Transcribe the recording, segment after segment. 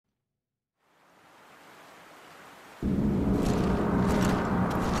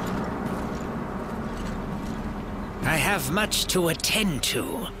have much to attend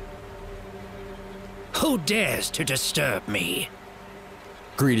to. Who dares to disturb me?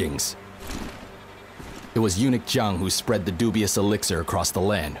 Greetings. It was eunuch Zhang who spread the dubious elixir across the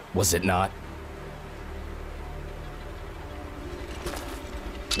land, was it not?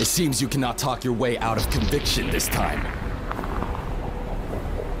 It seems you cannot talk your way out of conviction this time.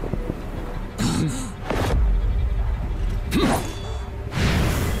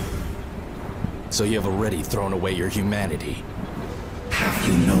 So you have already thrown away your humanity. Have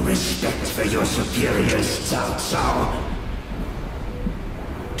you no respect for your superiors, Cao Cao?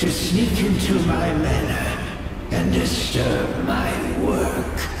 To sneak into my manor and disturb my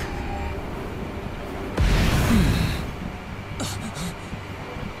work.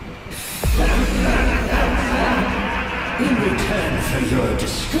 In return for your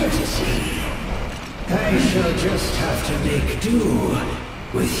discourtesy, I shall just have to make do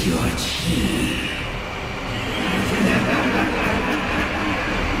with your chi.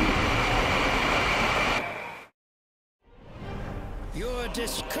 Your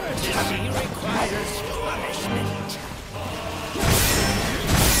discourtesy requires punishment.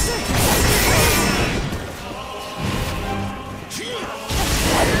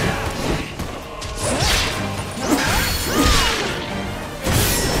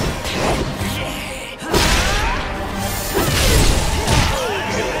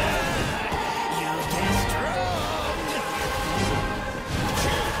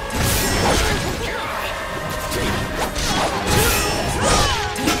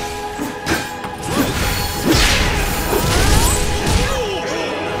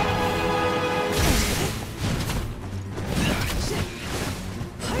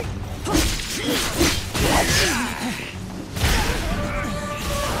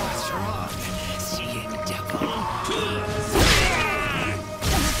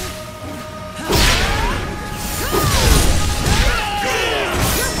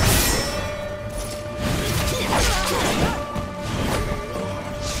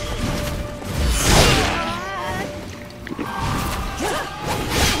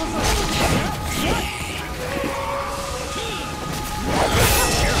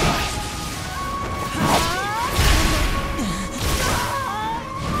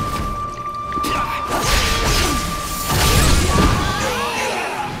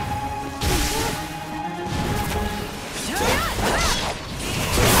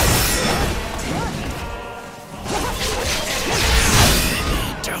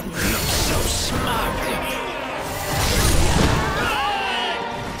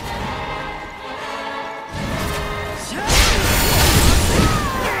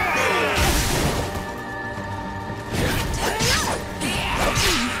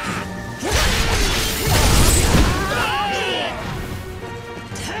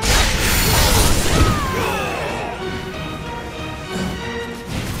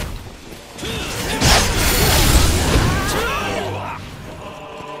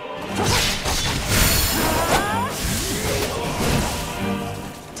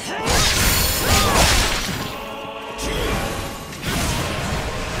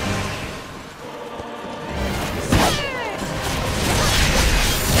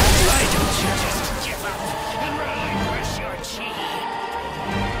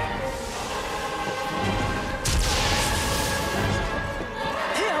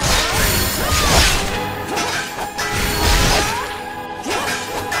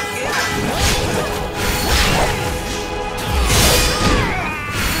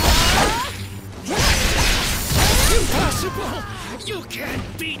 You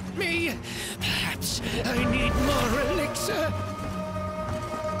can't beat me! Perhaps I need more elixir?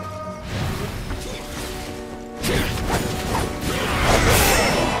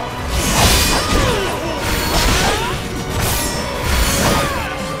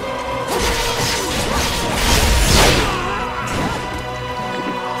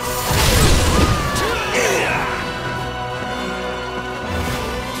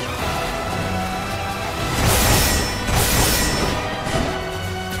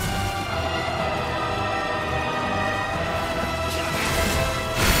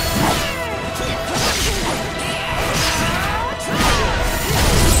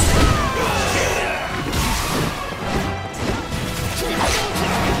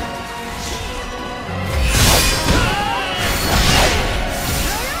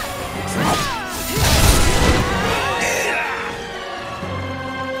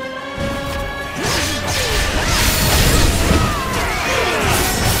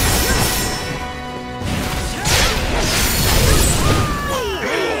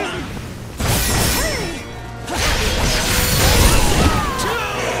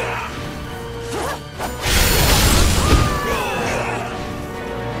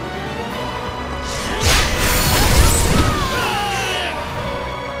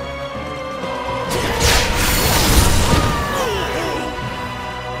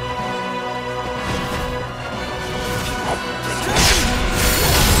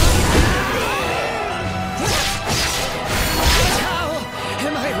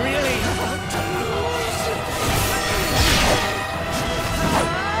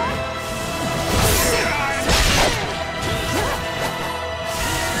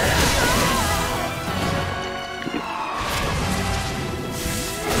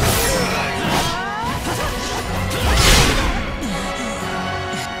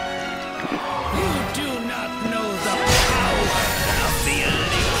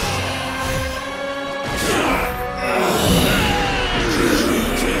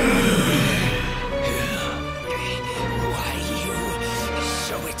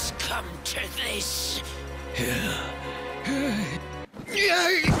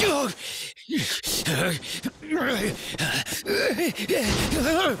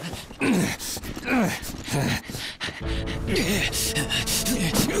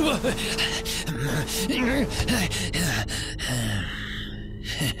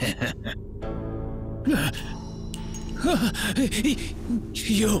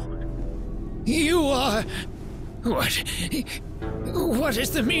 You are... What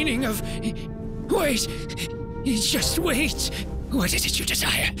is the meaning of... Wait, just wait. What is it you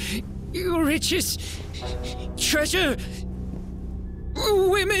desire? Riches? Treasure?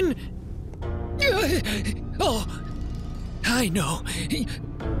 Women? Oh, I know.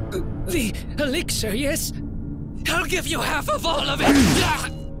 The elixir, yes? I'll give you half of all of it!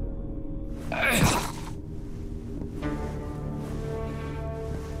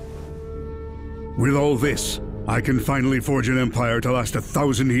 With all this, I can finally forge an empire to last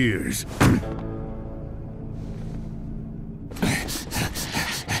 1,000 years.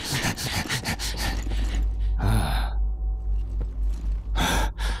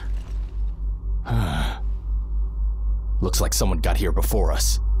 Looks like someone got here before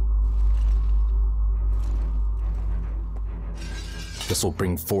us. This will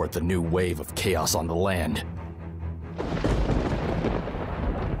bring forth a new wave of chaos on the land.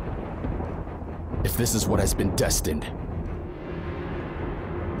 If this is what has been destined,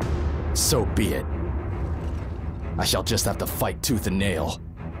 so be it. I shall just have to fight tooth and nail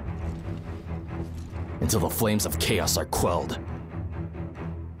until the flames of chaos are quelled.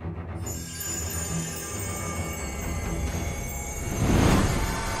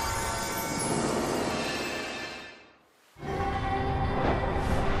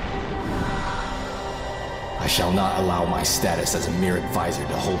 I shall not allow my status as a mere advisor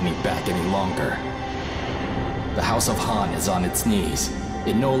to hold me back any longer. The House of Han is on its knees.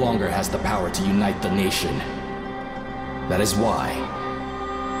 It no longer has the power to unite the nation. That is why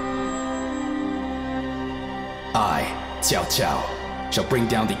I, Cao Cao, shall bring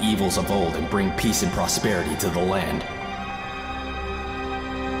down the evils of old and bring peace and prosperity to the land.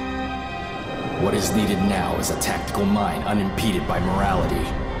 What is needed now is a tactical mind unimpeded by morality.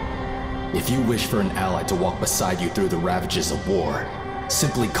 If you wish for an ally to walk beside you through the ravages of war,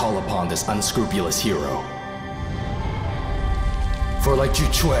 simply call upon this unscrupulous hero. For like Ju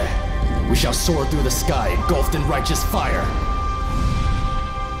Chui, we shall soar through the sky engulfed in righteous fire.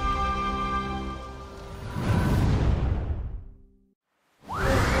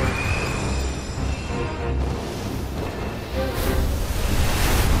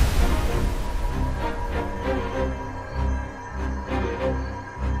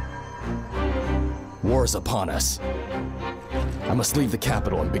 War is upon us. I must leave the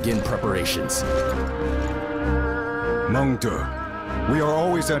capital and begin preparations. Mengde, we are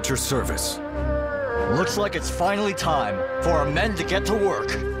always at your service. Looks like it's finally time for our men to get to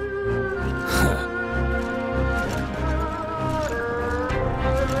work.